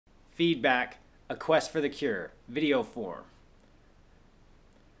feedback, a quest for the cure, video form.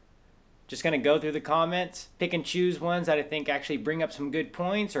 Just going to go through the comments, pick and choose ones that I think actually bring up some good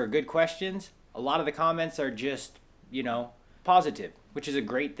points or good questions. A lot of the comments are just, you know, positive, which is a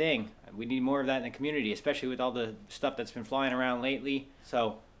great thing. We need more of that in the community, especially with all the stuff that's been flying around lately.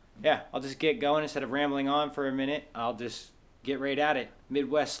 So, yeah, I'll just get going instead of rambling on for a minute. I'll just get right at it.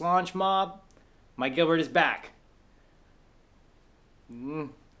 Midwest Launch Mob, my Gilbert is back.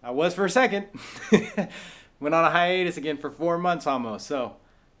 I was for a second. Went on a hiatus again for 4 months almost, so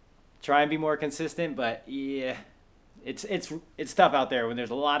try and be more consistent, but yeah, it's tough out there when there's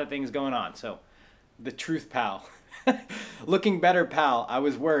a lot of things going on. So, the truth, pal. Looking better, pal. I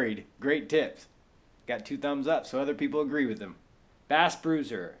was worried. Great tips. Got 2 thumbs up, so other people agree with them. Bass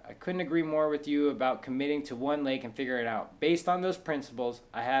Bruiser. I couldn't agree more with you about committing to one lake and figure it out. Based on those principles,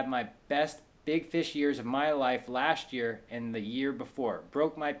 I had my best big fish years of my life last year and the year before.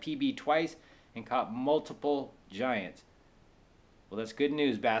 Broke my PB twice and caught multiple giants. Well, that's good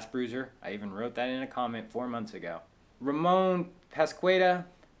news, Bass Bruiser. I even wrote that in a comment 4 months ago. Ramon Pasqueda.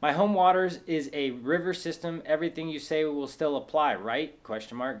 My home waters is a river system. Everything you say will still apply, right?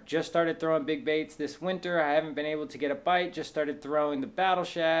 Question mark. Just started throwing big baits this winter. I haven't been able to get a bite. Just started throwing the battle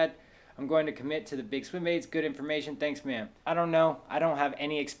shad. I'm going to commit to the big swim baits. Good information. Thanks, man. I don't know. I don't have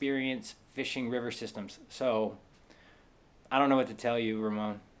any experience fishing river systems, so I don't know what to tell you,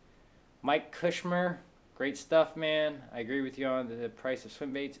 Ramon. Mike Kushmer. Great stuff, man. I agree with you on the price of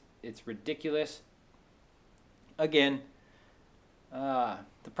swim baits. It's ridiculous. Again,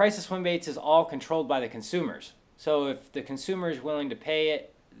 the price of swim baits is all controlled by the consumers. So if the consumer is willing to pay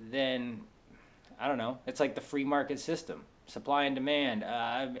it, then, I don't know, it's like the free market system. Supply and demand.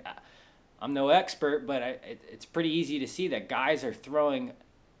 I'm no expert, but it's pretty easy to see that guys are throwing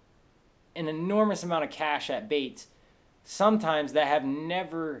an enormous amount of cash at baits, sometimes that have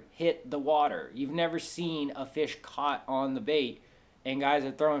never hit the water. You've never seen a fish caught on the bait, and guys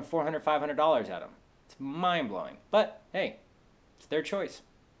are throwing $400, $500 at them. It's mind-blowing. But, hey, it's their choice.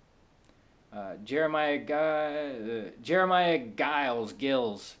 Jeremiah Giles,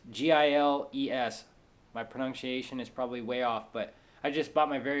 Giles. My pronunciation is probably way off, but I just bought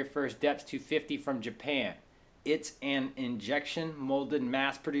my very first Depths 250 from Japan. It's an injection molded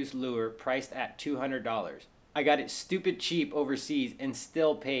mass-produced lure priced at $200. I got it stupid cheap overseas and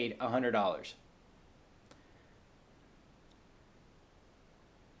still paid $100. All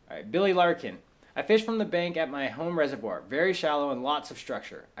right, Billy Larkin. I fish from the bank at my home reservoir, very shallow and lots of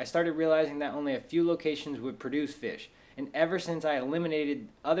structure. I started realizing that only a few locations would produce fish, and ever since I eliminated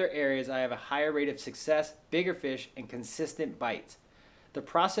other areas, I have a higher rate of success, bigger fish, and consistent bites. The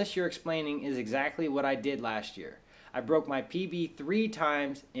process you're explaining is exactly what I did last year. I broke my PB 3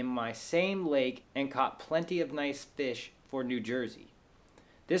 times in my same lake and caught plenty of nice fish for New Jersey.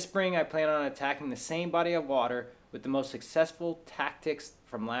 This spring, I plan on attacking the same body of water with the most successful tactics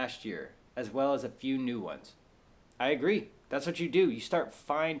from last year, as well as a few new ones. I agree. That's what you do. You start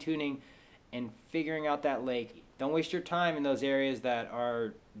fine-tuning and figuring out that lake. Don't waste your time in those areas that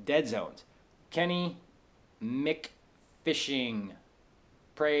are dead zones. Kenny McFishing.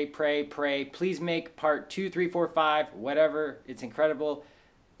 Pray, pray, pray. Please make part 2, 3, 4, 5, whatever. It's incredible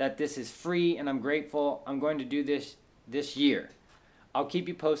that this is free, and I'm grateful. I'm going to do this year. I'll keep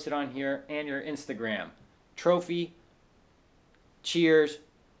you posted on here and your Instagram. Trophy. Cheers.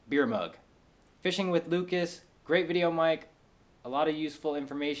 Beer mug. Fishing with Lucas. Great video, Mike. A lot of useful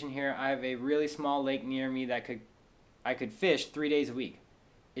information here. I have a really small lake near me that I could fish 3 days a week.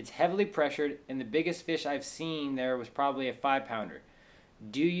 It's heavily pressured, and the biggest fish I've seen there was probably a 5-pounder.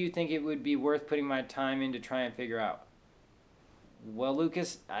 Do you think it would be worth putting my time in to try and figure out? Well,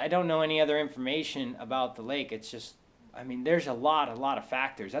 Lucas, I don't know any other information about the lake. It's just, I mean, there's a lot of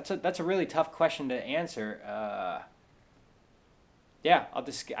factors. That's a really tough question to answer. Yeah,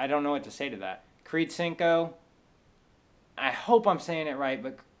 I don't know what to say to that. Creed Cinco. I hope I'm saying it right,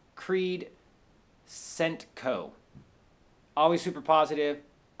 but Creed Centco. Always super positive,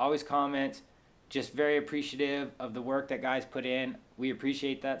 always comments, just very appreciative of the work that guys put in. We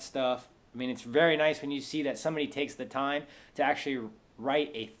appreciate that stuff. I mean, it's very nice when you see that somebody takes the time to actually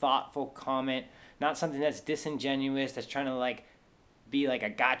write a thoughtful comment, not something that's disingenuous, that's trying to like be like a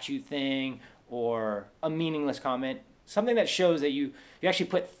got you thing or a meaningless comment. Something that shows that you actually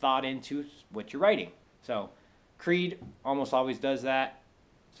put thought into what you're writing. So Creed almost always does that.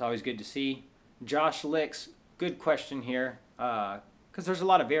 It's always good to see. Josh Licks, good question here, because there's a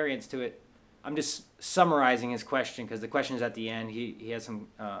lot of variance to it. I'm just summarizing his question because the question is at the end. He has some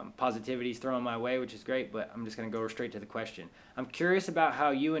positivities thrown my way, which is great, but I'm just going to go straight to the question. I'm curious about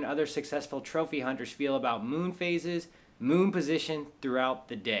how you and other successful trophy hunters feel about moon phases, moon position throughout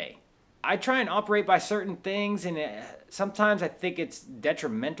the day. I try and operate by certain things, and sometimes I think it's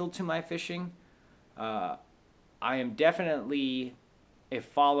detrimental to my fishing. I am definitely a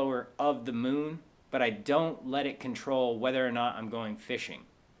follower of the moon, but I don't let it control whether or not I'm going fishing.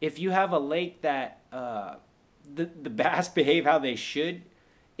 If you have a lake that the bass behave how they should,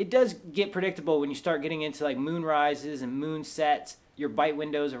 it does get predictable when you start getting into like moon rises and moon sets, your bite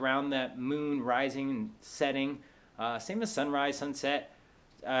windows around that moon rising and setting. Same as sunrise, sunset.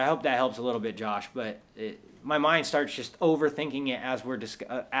 I hope that helps a little bit, Josh, but my mind starts just overthinking it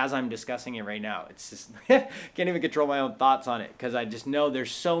as I'm discussing it right now. It's just can't even control my own thoughts on it because I just know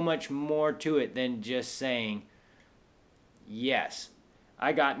there's so much more to it than just saying, yes,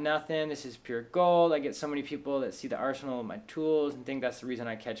 I got nothing. This is pure gold. I get so many people that see the arsenal of my tools and think that's the reason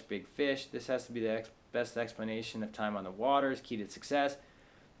I catch big fish. This has to be the best explanation of time on the water is key to success.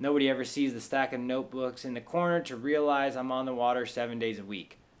 Nobody ever sees the stack of notebooks in the corner to realize I'm on the water 7 days a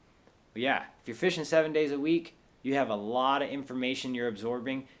week. But yeah, if you're fishing 7 days a week, you have a lot of information you're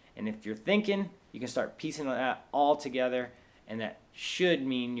absorbing. And if you're thinking, you can start piecing that all together. And that should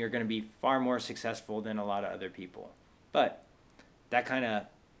mean you're going to be far more successful than a lot of other people. But that kind of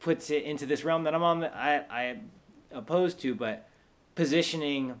puts it into this realm that I'm opposed to, but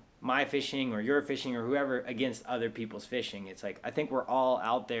positioning my fishing or your fishing or whoever against other people's fishing. It's like, I think we're all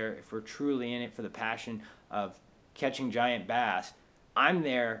out there if we're truly in it for the passion of catching giant bass. I'm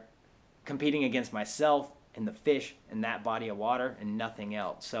there competing against myself and the fish and that body of water and nothing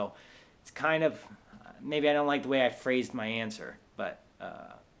else. So it's kind of, maybe I don't like the way I phrased my answer, but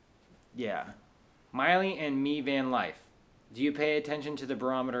yeah. Miley and Me Van Life. Do you pay attention to the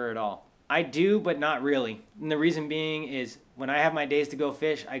barometer at all? I do, but not really. And the reason being is when I have my days to go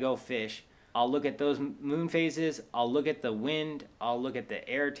fish, I go fish. I'll look at those moon phases. I'll look at the wind. I'll look at the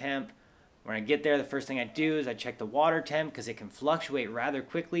air temp. When I get there, the first thing I do is I check the water temp because it can fluctuate rather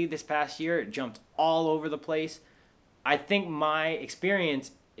quickly. This past year, it jumped all over the place. I think my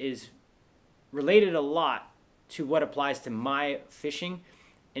experience is related a lot to what applies to my fishing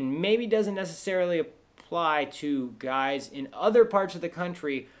and maybe doesn't necessarily apply to guys in other parts of the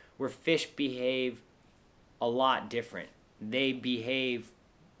country where fish behave a lot different. They behave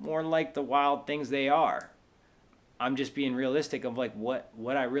more like the wild things they are. I'm just being realistic of like what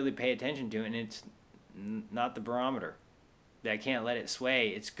I really pay attention to, and it's not the barometer. I can't let it sway.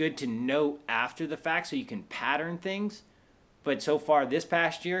 It's good to know after the fact so you can pattern things, but so far this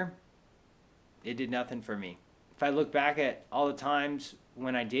past year, it did nothing for me. If I look back at all the times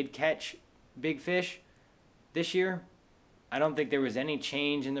when I did catch big fish this year, I don't think there was any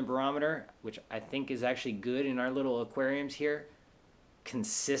change in the barometer, which I think is actually good in our little aquariums here.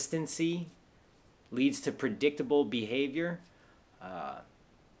 Consistency leads to predictable behavior.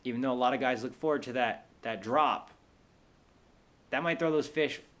 Even though a lot of guys look forward to that drop, that might throw those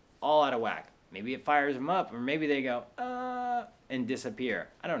fish all out of whack. Maybe it fires them up, or maybe they go, and disappear.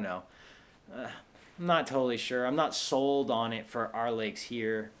 I don't know. I'm not totally sure. I'm not sold on it for our lakes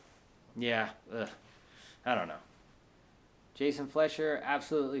here. Yeah, I don't know. Jason Fletcher,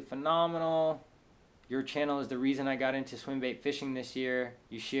 absolutely phenomenal. Your channel is the reason I got into swim bait fishing this year.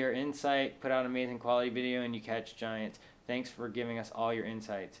 You share insight, put out amazing quality video, and you catch giants. Thanks for giving us all your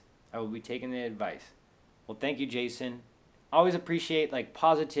insights. I will be taking the advice. Well, thank you, Jason. Always appreciate like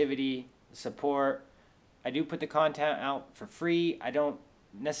positivity, support. I do put the content out for free. I don't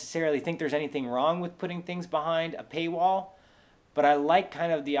necessarily think there's anything wrong with putting things behind a paywall, but I like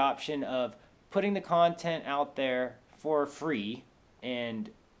kind of the option of putting the content out there for free and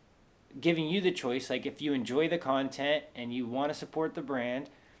giving you the choice. Like if you enjoy the content and you want to support the brand,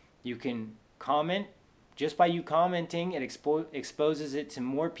 you can comment. Just by you commenting, it exposes it to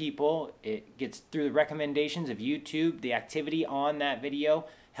more people. It gets through the recommendations of YouTube. The activity on that video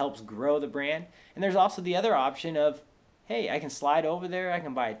helps grow the brand. And there's also the other option of, hey, I can slide over there, I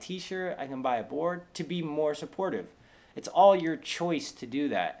can buy a t-shirt, I can buy a board to be more supportive. It's all your choice to do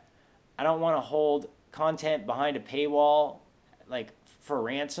that. I don't want to hold content behind a paywall like for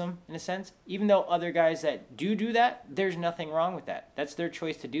ransom in a sense. Even though other guys that do that, there's nothing wrong with that. That's their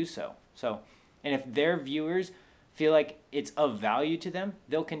choice to do so. And if their viewers feel like it's of value to them,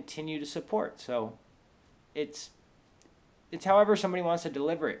 they'll continue to support. So it's however somebody wants to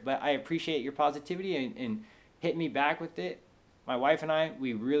deliver it. But I appreciate your positivity and hit me back with it. My wife and I,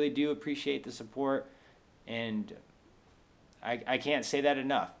 we really do appreciate the support, and I can't say that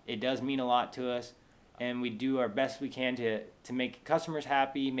enough. It does mean a lot to us, and we do our best we can to make customers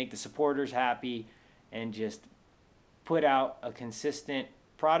happy, make the supporters happy, and just put out a consistent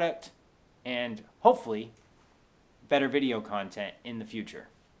product and hopefully better video content in the future.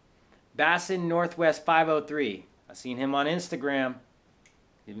 Bassin Northwest 503. I've seen him on Instagram.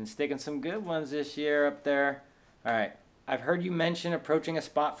 You've been sticking some good ones this year up there. All right. I've heard you mention approaching a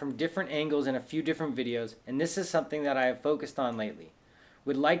spot from different angles in a few different videos, and this is something that I have focused on lately.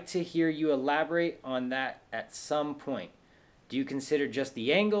 Would like to hear you elaborate on that at some point. Do you consider just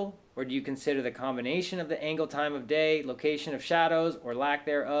the angle, or do you consider the combination of the angle, time of day, location of shadows, or lack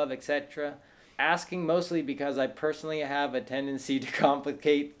thereof, etc.? Asking mostly because I personally have a tendency to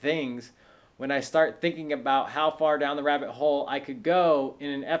complicate things when I start thinking about how far down the rabbit hole I could go in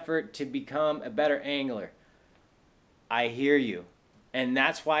an effort to become a better angler. I hear you. And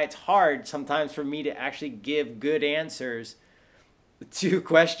that's why it's hard sometimes for me to actually give good answers to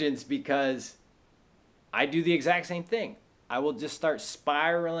questions, because I do the exact same thing. I will just start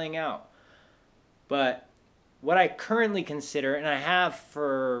spiraling out. But what I currently consider, and I have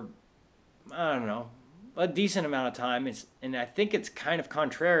for, I don't know, a decent amount of time, and I think it's kind of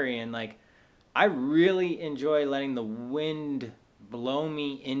contrarian, like I really enjoy letting the wind blow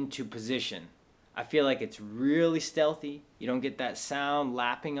me into position. I feel like it's really stealthy. You don't get that sound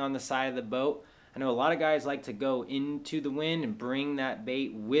lapping on the side of the boat. I know a lot of guys like to go into the wind and bring that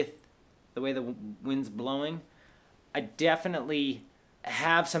bait with the way the wind's blowing. I definitely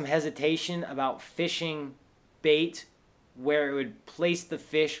have some hesitation about fishing bait where it would place the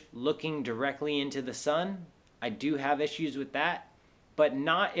fish looking directly into the sun. I do have issues with that, but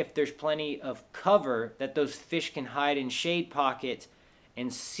not if there's plenty of cover that those fish can hide in shade pockets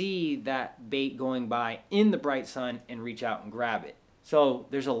and see that bait going by in the bright sun and reach out and grab it. So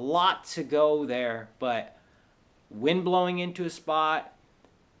there's a lot to go there, but wind blowing into a spot,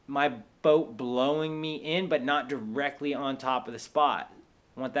 my boat blowing me in, but not directly on top of the spot.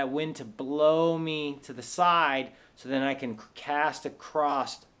 I want that wind to blow me to the side so then I can cast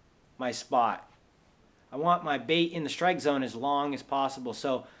across my spot. I want my bait in the strike zone as long as possible.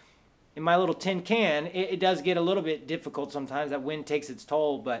 So in my little tin can, it does get a little bit difficult sometimes. That wind takes its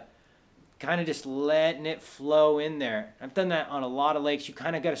toll, but kind of just letting it flow in there. I've done that on a lot of lakes. You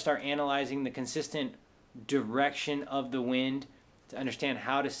kind of got to start analyzing the consistent direction of the wind to understand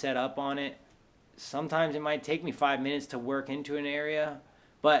how to set up on it. Sometimes it might take me 5 minutes to work into an area,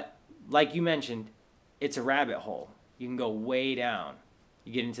 but like you mentioned, it's a rabbit hole. You can go way down.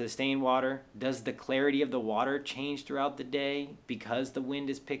 You get into the stained water. Does the clarity of the water change throughout the day because the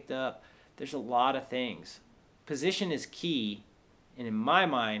wind is picked up? There's a lot of things. Position is key, and in my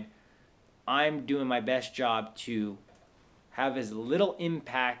mind, I'm doing my best job to have as little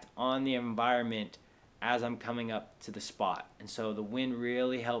impact on the environment as I'm coming up to the spot. And so the wind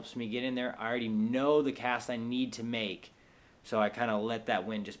really helps me get in there. I already know the cast I need to make, so I kind of let that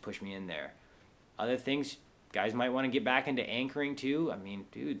wind just push me in there. Other things, guys might want to get back into anchoring too. I mean,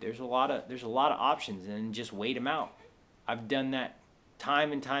 dude, there's a lot of options, and just wait them out. I've done that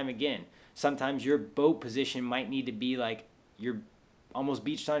time and time again. Sometimes your boat position might need to be like you're almost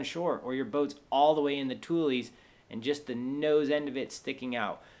beached on shore, or your boat's all the way in the tulies and just the nose end of it sticking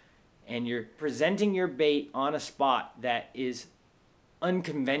out. And you're presenting your bait on a spot that is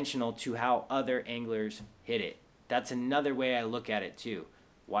unconventional to how other anglers hit it. That's another way I look at it too.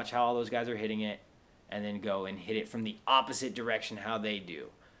 Watch how all those guys are hitting it, and then go and hit it from the opposite direction how they do,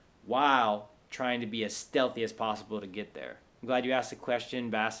 while trying to be as stealthy as possible to get there. I'm glad you asked the question,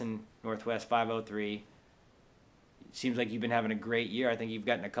 Bassin Northwest 503. It seems like you've been having a great year. I think you've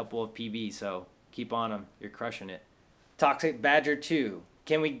gotten a couple of PBs, so keep on them. You're crushing it. Toxic Badger 2.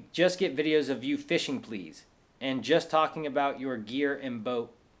 Can we just get videos of you fishing, please? And just talking about your gear and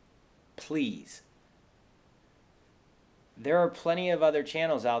boat, please. There are plenty of other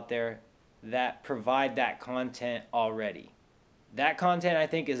channels out there that provide that content already. That content, I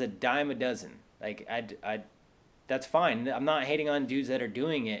think, is a dime a dozen. Like, that's fine. I'm not hating on dudes that are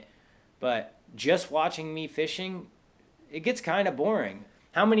doing it, but just watching me fishing, it gets kind of boring.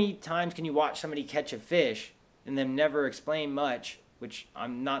 How many times can you watch somebody catch a fish and then never explain much, which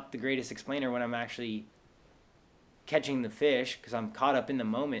I'm not the greatest explainer when I'm actually catching the fish because I'm caught up in the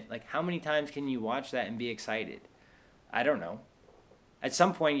moment. Like, how many times can you watch that and be excited? I don't know. At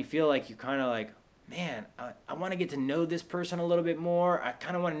some point, you feel like you're kind of like, man, I want to get to know this person a little bit more. I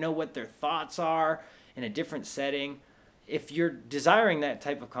kind of want to know what their thoughts are in a different setting. If you're desiring that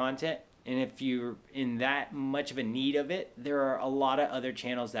type of content, and if you're in that much of a need of it, there are a lot of other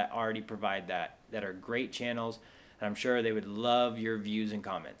channels that already provide that are great channels, and I'm sure they would love your views and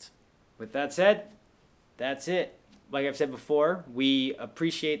comments. With that said, that's it. Like I've said before, we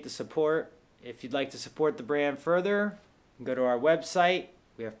appreciate the support. If you'd like to support the brand further, go to our website.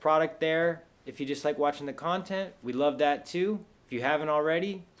 We have product there. If you just like watching the content, we love that too. If you haven't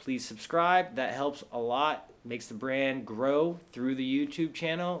already, please subscribe. That helps a lot. makes the brand grow through the YouTube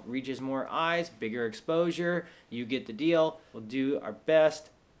channel, reaches more eyes, bigger exposure. You get the deal. We'll do our best.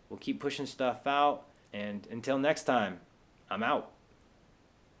 We'll keep pushing stuff out. And until next time, I'm out.